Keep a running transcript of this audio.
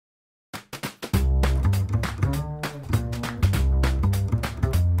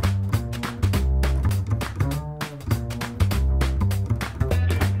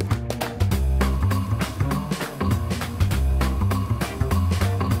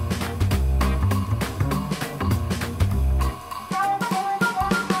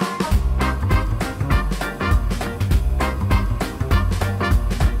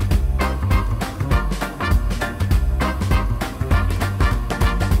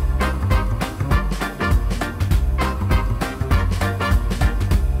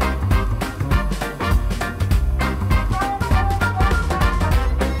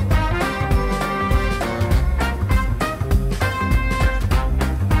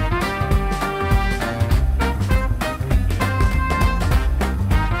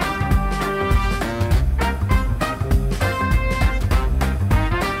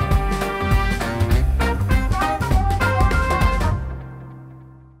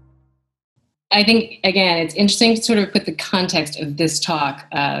I think, again, it's interesting to sort of put the context of this talk,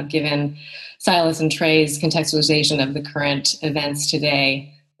 given Silas and Trey's contextualization of the current events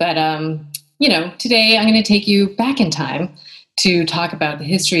today. But, today I'm going to take you back in time to talk about the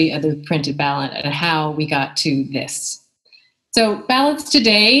history of the printed ballot and how we got to this. So ballots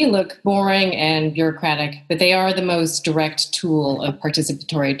today look boring and bureaucratic, but they are the most direct tool of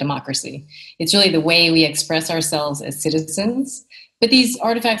participatory democracy. It's really the way we express ourselves as citizens. But these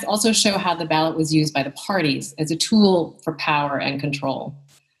artifacts also show how the ballot was used by the parties as a tool for power and control.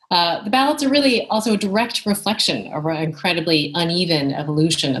 The ballots are really also a direct reflection of our incredibly uneven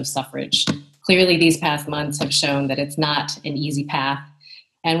evolution of suffrage. Clearly, these past months have shown that it's not an easy path.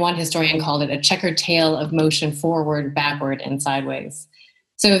 And one historian called it a checkered tale of motion forward, backward, and sideways.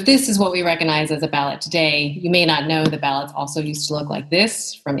 So if this is what we recognize as a ballot today, you may not know the ballots also used to look like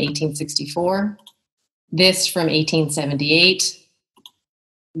this from 1864, this from 1878,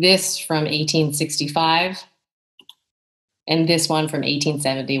 this from 1865, and this one from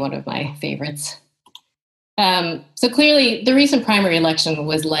 1870, one of my favorites. So clearly, the recent primary election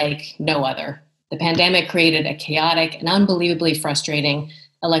was like no other. The pandemic created a chaotic and unbelievably frustrating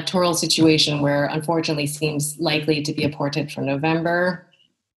electoral situation where unfortunately seems likely to be aborted for November.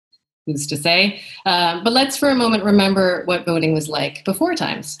 Who's to say? But let's for a moment remember what voting was like before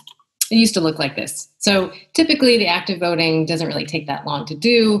times. It used to look like this. So typically the active voting doesn't really take that long to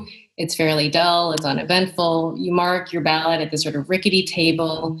do. It's fairly dull, it's uneventful. You mark your ballot at this sort of rickety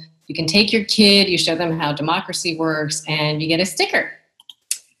table. You can take your kid, you show them how democracy works, and you get a sticker.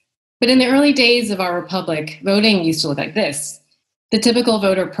 But in the early days of our republic, voting used to look like this. The typical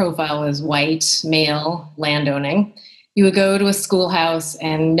voter profile was white, male, landowning. You would go to a schoolhouse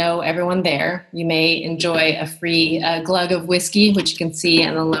and know everyone there. You may enjoy a free glug of whiskey, which you can see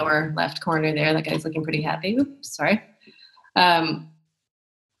in the lower left corner there. That guy's looking pretty happy. Oops, sorry. Then,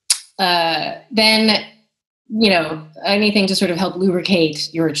 anything to sort of help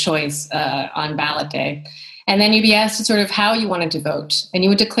lubricate your choice on ballot day. And then you'd be asked to sort of how you wanted to vote. And you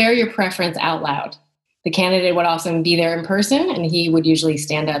would declare your preference out loud. The candidate would often be there in person, and he would usually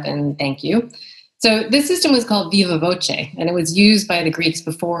stand up and thank you. So this system was called viva voce, and it was used by the Greeks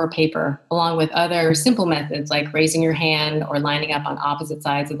before paper, along with other simple methods like raising your hand or lining up on opposite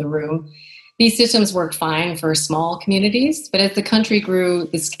sides of the room. These systems worked fine for small communities, but as the country grew,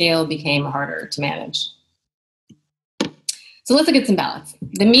 the scale became harder to manage. So let's look at some ballots.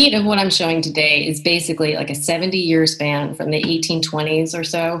 The meat of what I'm showing today is basically like a 70-year span from the 1820s or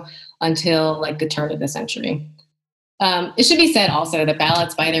so until like the turn of the century. It should be said also that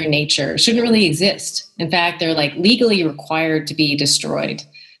ballots by their nature shouldn't really exist. In fact, they're like legally required to be destroyed.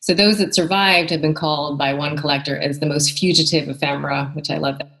 So those that survived have been called by one collector as the most fugitive ephemera, which I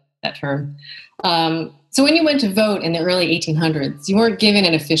love that term. So when you went to vote in the early 1800s, you weren't given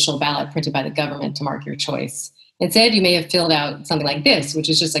an official ballot printed by the government to mark your choice. Instead, you may have filled out something like this, which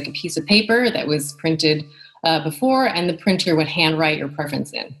is just like a piece of paper that was printed before, and the printer would handwrite your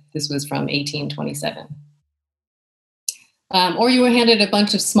preference in. This was from 1827. Or you were handed a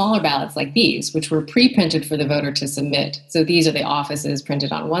bunch of smaller ballots like these, which were pre-printed for the voter to submit. So these are the offices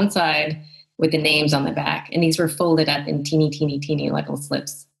printed on one side with the names on the back, and these were folded up in teeny, teeny, teeny little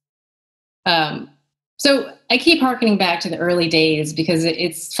slips. So I keep harkening back to the early days because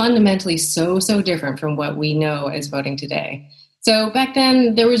it's fundamentally so different from what we know as voting today. So back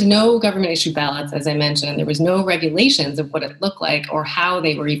then, there was no government-issued ballots, as I mentioned. There was no regulations of what it looked like or how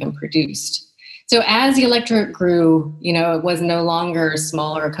they were even produced. So as the electorate grew, it was no longer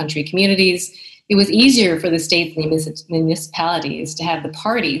smaller country communities. It was easier for the states and the municipalities to have the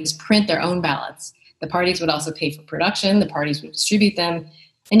parties print their own ballots. The parties would also pay for production. The parties would distribute them.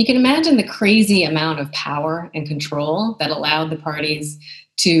 And you can imagine the crazy amount of power and control that allowed the parties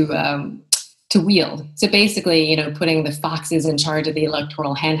to wield. So basically, putting the foxes in charge of the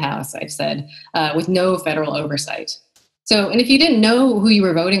electoral henhouse, I've said, with no federal oversight. So, and if you didn't know who you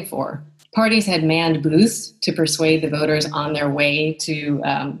were voting for, parties had manned booths to persuade the voters on their way to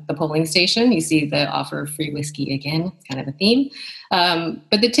the polling station. You see the offer of free whiskey again, it's kind of a theme.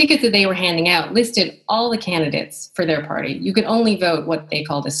 But the tickets that they were handing out listed all the candidates for their party. You could only vote what they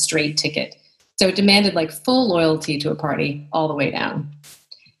called a straight ticket. So it demanded like full loyalty to a party all the way down.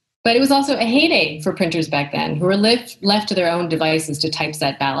 But it was also a heyday for printers back then who were left to their own devices to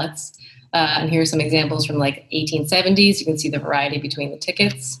typeset ballots. And here are some examples from like 1870s. You can see the variety between the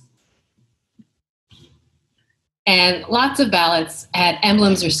tickets. And lots of ballots had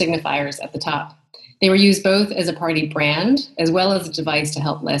emblems or signifiers at the top. They were used both as a party brand as well as a device to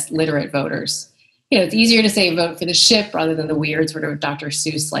help less literate voters. It's easier to say vote for the ship rather than the weird sort of Dr.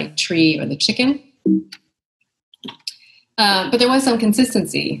 Seuss like tree or the chicken. But there was some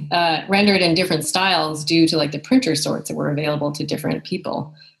consistency, rendered in different styles due to like the printer sorts that were available to different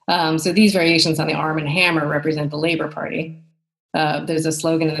people. So these variations on the Arm and Hammer represent the Labor Party. There's a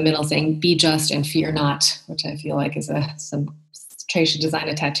slogan in the middle saying, "Be just and fear not," which I feel like is some Trey should design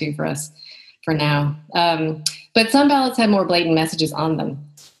a tattoo for us for now. But some ballots had more blatant messages on them.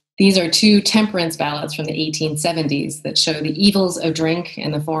 These are two temperance ballots from the 1870s that show the evils of drink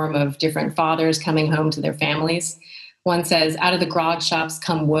in the form of different fathers coming home to their families. One says, "Out of the grog shops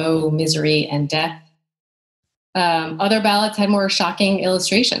come woe, misery, and death." Other ballots had more shocking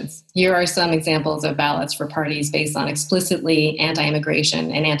illustrations. Here are some examples of ballots for parties based on explicitly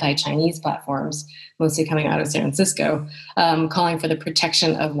anti-immigration and anti-Chinese platforms, mostly coming out of San Francisco, calling for the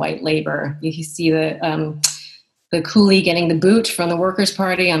protection of white labor. You see the coolie getting the boot from the Workers'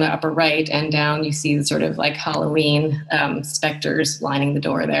 Party on the upper right, and down you see the sort of like Halloween specters lining the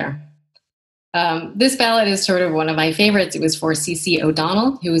door there. This ballot is sort of one of my favorites. It was for C.C.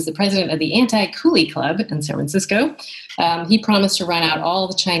 O'Donnell, who was the president of the Anti-Coolie Club in San Francisco. He promised to run out all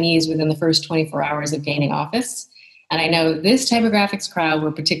the Chinese within the first 24 hours of gaining office. And I know this typographics crowd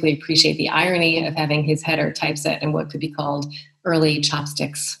will particularly appreciate the irony of having his header typeset in what could be called early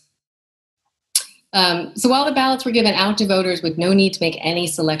chopsticks. So while the ballots were given out to voters with no need to make any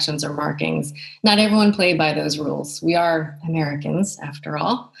selections or markings, not everyone played by those rules. We are Americans, after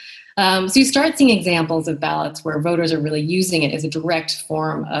all. So you start seeing examples of ballots where voters are really using it as a direct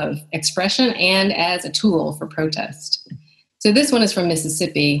form of expression and as a tool for protest. So this one is from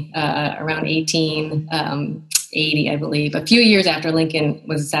Mississippi, around 1880, I believe, a few years after Lincoln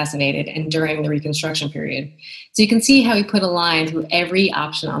was assassinated and during the Reconstruction period. So you can see how he put a line through every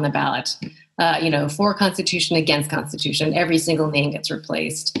option on the ballot. For Constitution, against Constitution, every single name gets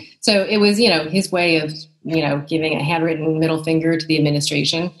replaced. So it was, his way of, giving a handwritten middle finger to the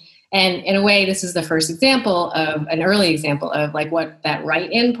administration. And in a way, this is the first example of an early example of like what that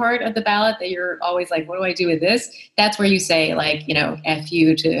write-in part of the ballot that you're always like, what do I do with this? That's where you say like, F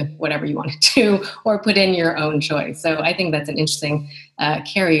you to whatever you want to do or put in your own choice. So I think that's an interesting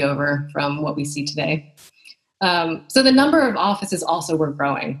carryover from what we see today. So the number of offices also were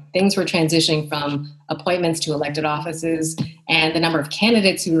growing. Things were transitioning from appointments to elected offices, and the number of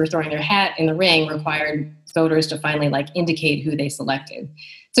candidates who were throwing their hat in the ring required voters to finally like indicate who they selected.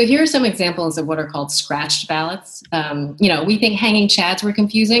 So here are some examples of what are called scratched ballots. We think hanging chads were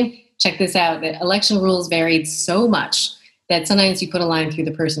confusing. Check this out. The election rules varied so much that sometimes you put a line through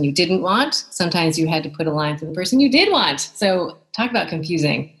the person you didn't want. Sometimes you had to put a line through the person you did want. So talk about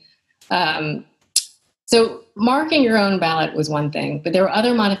confusing. So marking your own ballot was one thing, but there were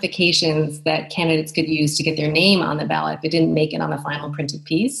other modifications that candidates could use to get their name on the ballot but didn't make it on the final printed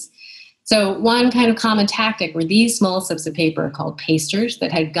piece. So one kind of common tactic were these small slips of paper called pasters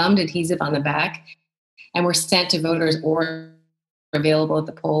that had gummed adhesive on the back and were sent to voters or available at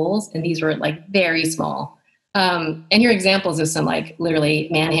the polls. And these were like very small. And here are examples of some like literally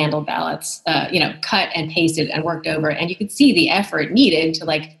manhandled ballots, cut and pasted and worked over. And you could see the effort needed to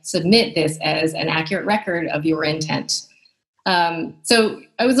like submit this as an accurate record of your intent. So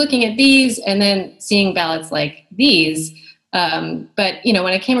I was looking at these and then seeing ballots like these. But when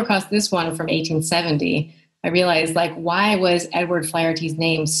I came across this one from 1870, I realized like, why was Edward Flaherty's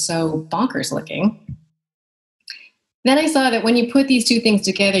name so bonkers looking? Then I saw that when you put these two things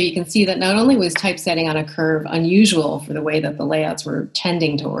together, you can see that not only was typesetting on a curve unusual for the way that the layouts were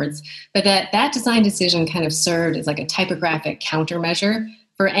tending towards, but that design decision kind of served as like a typographic countermeasure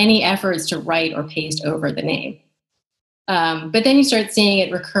for any efforts to write or paste over the name. But then you start seeing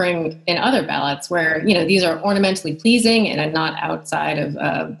it recurring in other ballots where, these are ornamentally pleasing and are not outside of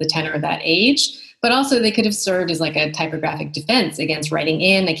the tenor of that age, but also they could have served as like a typographic defense against writing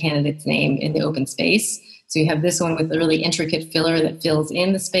in a candidate's name in the open space. So you have this one with the really intricate filler that fills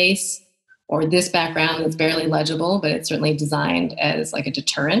in the space, or this background that's barely legible, but it's certainly designed as like a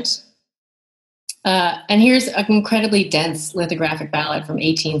deterrent. And here's an incredibly dense lithographic ballot from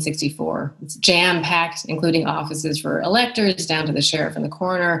 1864. It's jam-packed, including offices for electors down to the sheriff and the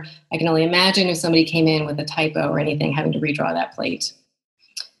coroner. I can only imagine if somebody came in with a typo or anything, having to redraw that plate.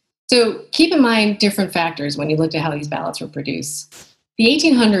 So keep in mind different factors when you look at how these ballots were produced. The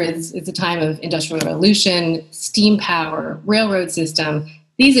 1800s is a time of industrial revolution, steam power, railroad system.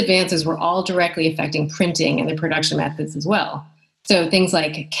 These advances were all directly affecting printing and the production methods as well. So things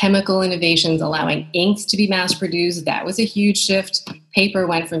like chemical innovations allowing inks to be mass-produced, that was a huge shift. Paper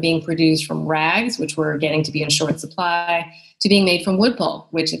went from being produced from rags, which were getting to be in short supply, to being made from wood pulp,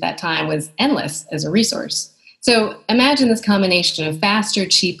 which at that time was endless as a resource. So imagine this combination of faster,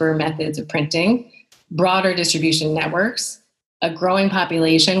 cheaper methods of printing, broader distribution networks, a growing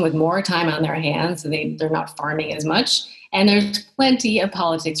population with more time on their hands, so they're not farming as much, And there's plenty of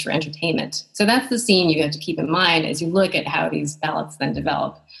politics for entertainment. So that's the scene you have to keep in mind as you look at how these ballots then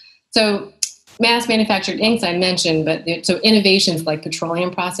develop. So mass manufactured inks I mentioned, but so innovations like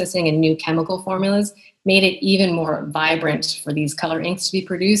petroleum processing and new chemical formulas made it even more vibrant for these color inks to be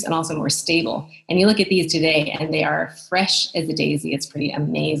produced and also more stable. And you look at these today and they are fresh as a daisy. It's pretty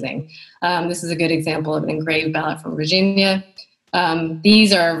amazing. This is a good example of an engraved ballot from Virginia.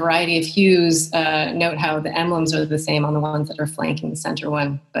 These are a variety of hues. Note how the emblems are the same on the ones that are flanking the center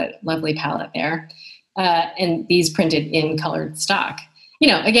one, but lovely palette there. And these printed in colored stock.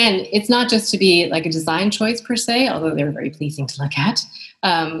 Again, it's not just to be like a design choice per se, although they're very pleasing to look at.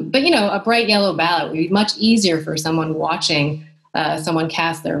 But a bright yellow ballot would be much easier for someone watching someone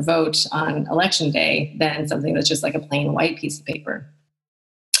cast their vote on election day than something that's just like a plain white piece of paper.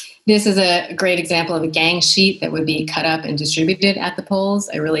 This is a great example of a gang sheet that would be cut up and distributed at the polls.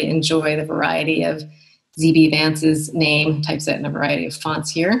 I really enjoy the variety of Z.B. Vance's name typeset in a variety of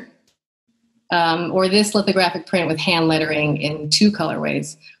fonts here. Or this lithographic print with hand lettering in two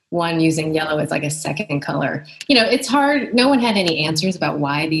colorways, one using yellow as like a second color. It's hard. No one had any answers about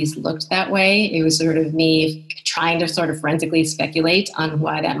why these looked that way. It was sort of me trying to sort of forensically speculate on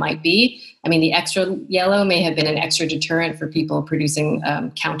why that might be. I mean, the extra yellow may have been an extra deterrent for people producing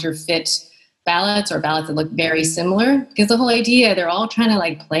counterfeit ballots or ballots that look very similar, because the whole idea, they're all trying to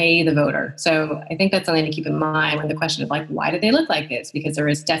like play the voter. So I think that's something to keep in mind when the question of like, why did they look like this? Because there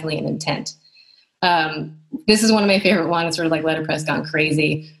is definitely an intent. This is one of my favorite ones, sort of like letterpress gone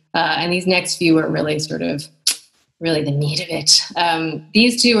crazy. And these next few are really sort of really the meat of it.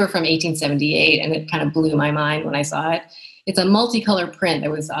 These two are from 1878, and it kind of blew my mind when I saw it. It's a multicolor print that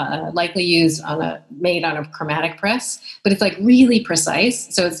was likely used made on a chromatic press, but it's like really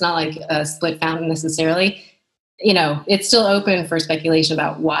precise. So it's not like a split fountain necessarily. It's still open for speculation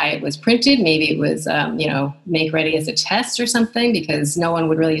about why it was printed. Maybe it was, make ready as a test or something, because no one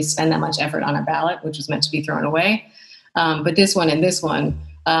would really spend that much effort on a ballot, which was meant to be thrown away. But this one and this one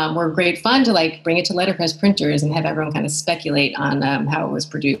were great fun to like bring it to letterpress printers and have everyone kind of speculate on how it was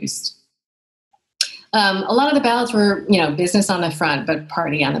produced. A lot of the ballots were, business on the front, but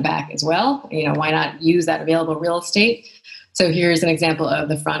party on the back as well. Why not use that available real estate? So here's an example of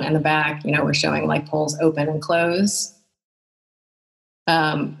the front and the back. We're showing like polls open and close.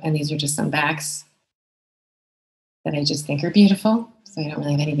 And these are just some backs that I just think are beautiful. So I don't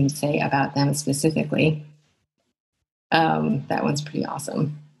really have anything to say about them specifically. That one's pretty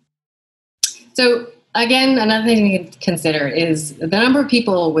awesome. So again, another thing to consider is the number of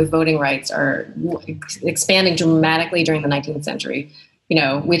people with voting rights are expanding dramatically during the 19th century.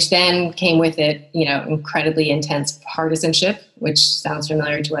 Which then came with it, incredibly intense partisanship, which sounds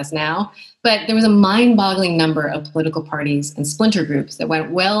familiar to us now. But there was a mind-boggling number of political parties and splinter groups that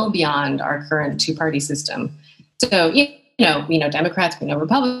went well beyond our current two-party system. So, we know Democrats, we know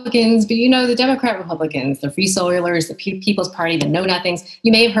Republicans, but the Democrat Republicans, the Free Soilers, the People's Party, the Know-Nothings.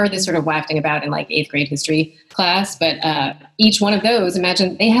 You may have heard this sort of wafting about in like 8th grade history class, but each one of those,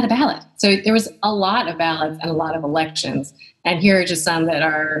 imagine they had a ballot. So there was a lot of ballots and a lot of elections. And here are just some that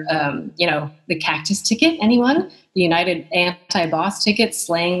are, the cactus ticket, anyone? The United Anti-Boss ticket,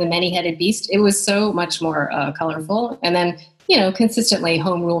 slaying the many-headed beast. It was so much more colorful. And then, consistently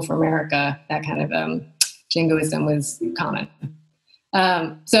home rule for America, that kind of jingoism was common.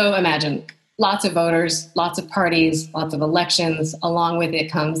 So imagine lots of voters, lots of parties, lots of elections. Along with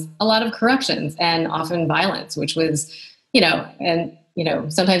it comes a lot of corruptions and often violence, which was,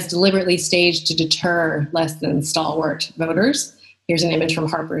 sometimes deliberately staged to deter less than stalwart voters. Here's an image from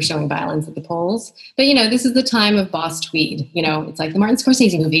Harper showing violence at the polls. But, this is the time of Boss Tweed. It's like the Martin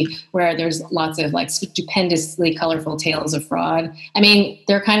Scorsese movie where there's lots of like stupendously colorful tales of fraud. I mean,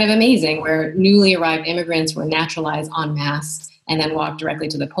 they're kind of amazing, where newly arrived immigrants were naturalized en masse and then walked directly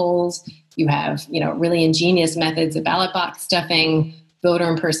to the polls. You have, really ingenious methods of ballot box stuffing, voter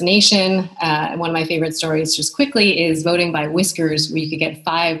impersonation. And one of my favorite stories, just quickly, is voting by whiskers, where you could get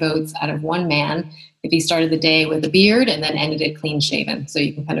 5 votes out of one man if he started the day with a beard and then ended it clean shaven. So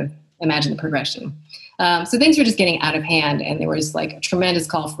you can kind of imagine the progression. So things were just getting out of hand, and there was like a tremendous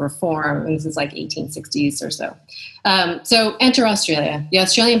call for reform. And this is like 1860s or so. So enter Australia. The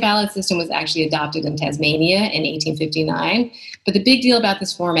Australian ballot system was actually adopted in Tasmania in 1859. But the big deal about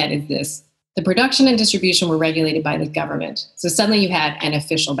this format is this: the production and distribution were regulated by the government. So suddenly you had an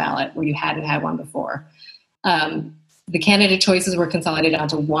official ballot where you hadn't had one before. The candidate choices were consolidated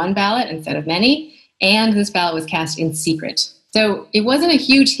onto one ballot instead of many, and this ballot was cast in secret. So it wasn't a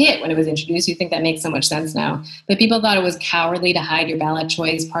huge hit when it was introduced. You think that makes so much sense now. But people thought it was cowardly to hide your ballot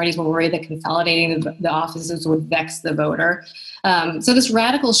choice. Parties were worried that consolidating the offices would vex the voter. So this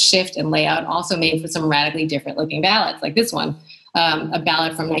radical shift in layout also made for some radically different looking ballots, like this one, a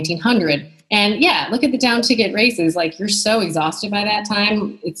ballot from 1900. And yeah, look at the down ticket races. Like, you're so exhausted by that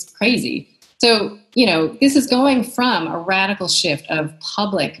time. It's crazy. So, this is going from a radical shift of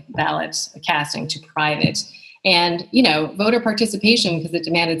public ballot casting to private. And, voter participation, because it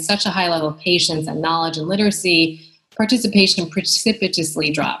demanded such a high level of patience and knowledge and literacy, participation precipitously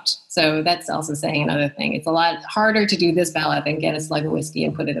dropped. So that's also saying another thing. It's a lot harder to do this ballot than get a slug of whiskey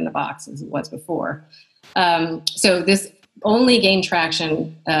and put it in the box as it was before. So this only gained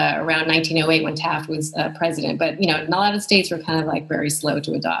traction around 1908 when Taft was president. But, a lot of states were kind of like very slow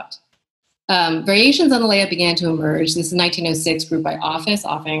to adopt. Variations on the layout began to emerge. This is 1906, grouped by office,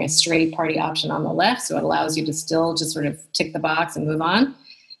 offering a straight party option on the left, so it allows you to still just sort of tick the box and move on.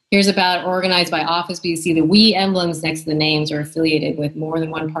 Here's a ballot organized by office, but you see the "we" emblems next to the names are affiliated with more than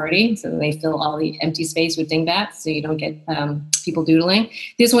one party, so they fill all the empty space with dingbats, so you don't get people doodling.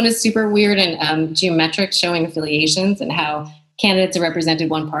 This one is super weird and geometric, showing affiliations and how candidates that represented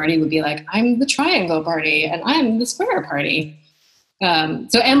one party would be like, I'm the triangle party, and I'm the square party.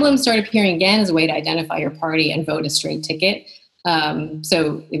 So emblems started appearing again as a way to identify your party and vote a straight ticket.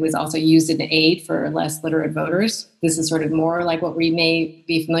 So it was also used in aid for less literate voters. This is sort of more like what we may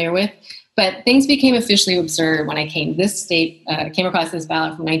be familiar with. But things became officially absurd when I came across this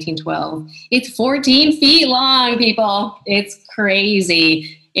ballot from 1912. It's 14 feet long, people. It's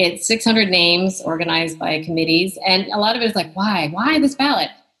crazy. It's 600 names organized by committees. And a lot of it is like, why? Why this ballot?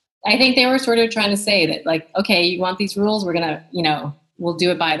 I think they were sort of trying to say that, like, okay, you want these rules? We're going to, we'll do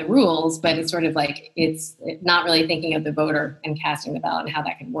it by the rules, but it's sort of like, it's not really thinking of the voter and casting the ballot and how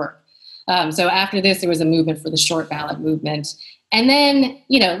that can work. So after this, there was a movement for the short ballot movement. And then,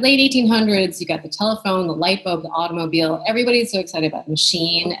 late 1800s, you got the telephone, the light bulb, the automobile. Everybody's so excited about the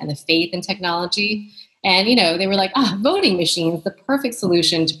machine and the faith in technology. And, they were like, voting machines, the perfect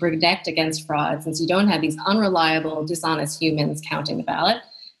solution to protect against fraud, since you don't have these unreliable, dishonest humans counting the ballot.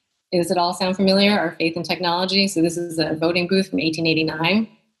 Does it all sound familiar? Our faith in technology. So this is a voting booth from 1889.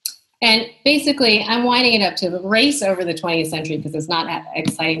 And basically, I'm winding it up to the race over the 20th century because it's not that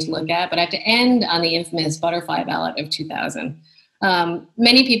exciting to look at, but I have to end on the infamous butterfly ballot of 2000.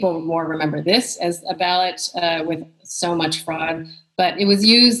 Many people more remember this as a ballot with so much fraud, but it was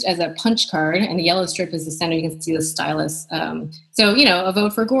used as a punch card, and the yellow strip is the center. You can see the stylus. So, a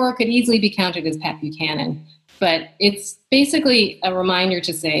vote for Gore could easily be counted as Pat Buchanan. But it's basically a reminder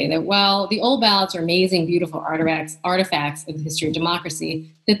to say that while the old ballots are amazing, beautiful artifacts of the history of democracy,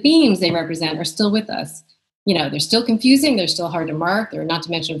 the themes they represent are still with us. They're still confusing, they're still hard to mark, they're not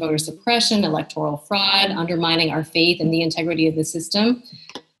to mention voter suppression, electoral fraud, undermining our faith in the integrity of the system.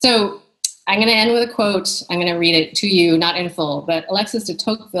 So I'm going to end with a quote. I'm going to read it to you, not in full, but Alexis de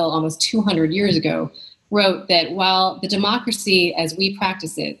Tocqueville, almost 200 years ago, wrote that while the democracy as we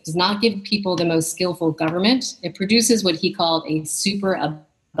practice it does not give people the most skillful government, it produces what he called a super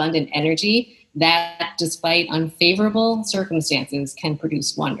abundant energy that, despite unfavorable circumstances, can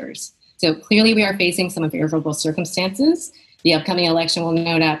produce wonders. So clearly we are facing some unfavorable circumstances. The upcoming election will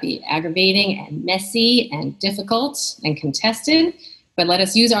no doubt be aggravating and messy and difficult and contested, but let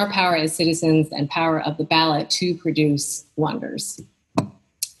us use our power as citizens and power of the ballot to produce wonders.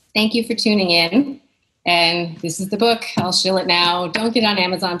 Thank you for tuning in. And this is the book. I'll shill it now. Don't get on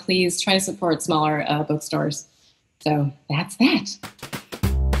Amazon, please. Try to support smaller bookstores. So that's that.